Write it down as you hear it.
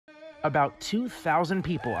About 2,000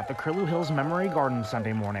 people at the Curlew Hills Memory Garden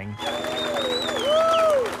Sunday morning,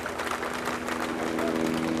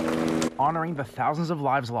 honoring the thousands of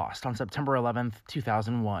lives lost on September 11th,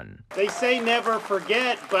 2001. They say never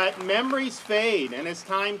forget, but memories fade, and as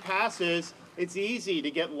time passes, it's easy to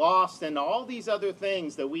get lost in all these other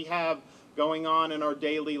things that we have going on in our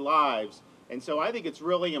daily lives. And so I think it's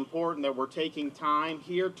really important that we're taking time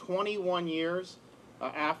here, 21 years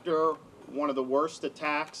after one of the worst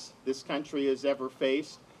attacks this country has ever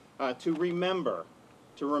faced, to remember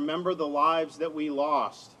the lives that we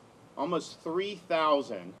lost. Almost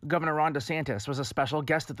 3,000. Governor Ron DeSantis was a special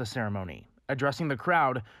guest at the ceremony, addressing the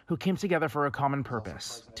crowd who came together for a common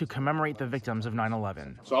purpose, to commemorate the victims of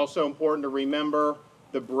 9/11. It's also important to remember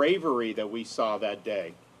the bravery that we saw that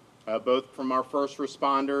day, both from our first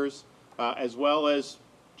responders as well as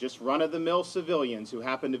just run-of-the-mill civilians who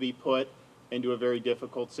happened to be put into a very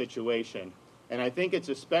difficult situation. And I think it's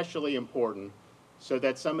especially important so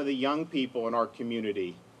that some of the young people in our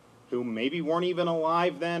community who maybe weren't even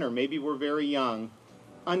alive then or maybe were very young,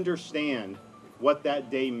 understand what that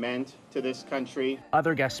day meant to this country.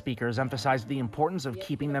 Other guest speakers emphasized the importance of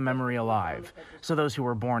keeping the memory alive, so those who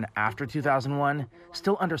were born after 2001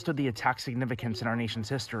 still understood the attack's significance in our nation's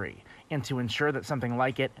history, and to ensure that something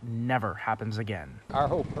like it never happens again. Our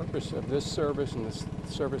whole purpose of this service and this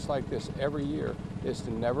service like this every year is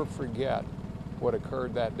to never forget what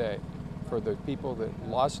occurred that day for the people that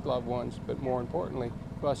lost loved ones, but more importantly,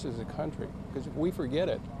 us as a country, because if we forget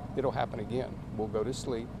it, it'll happen again. We'll go to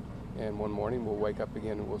sleep, and one morning we'll wake up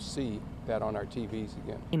again and we'll see that on our TVs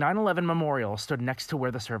again. A 9/11 memorial stood next to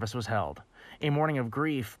where the service was held, a morning of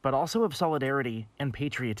grief, but also of solidarity and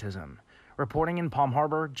patriotism. Reporting in Palm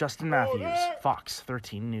Harbor, Justin Matthews, Fox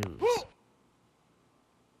 13 News.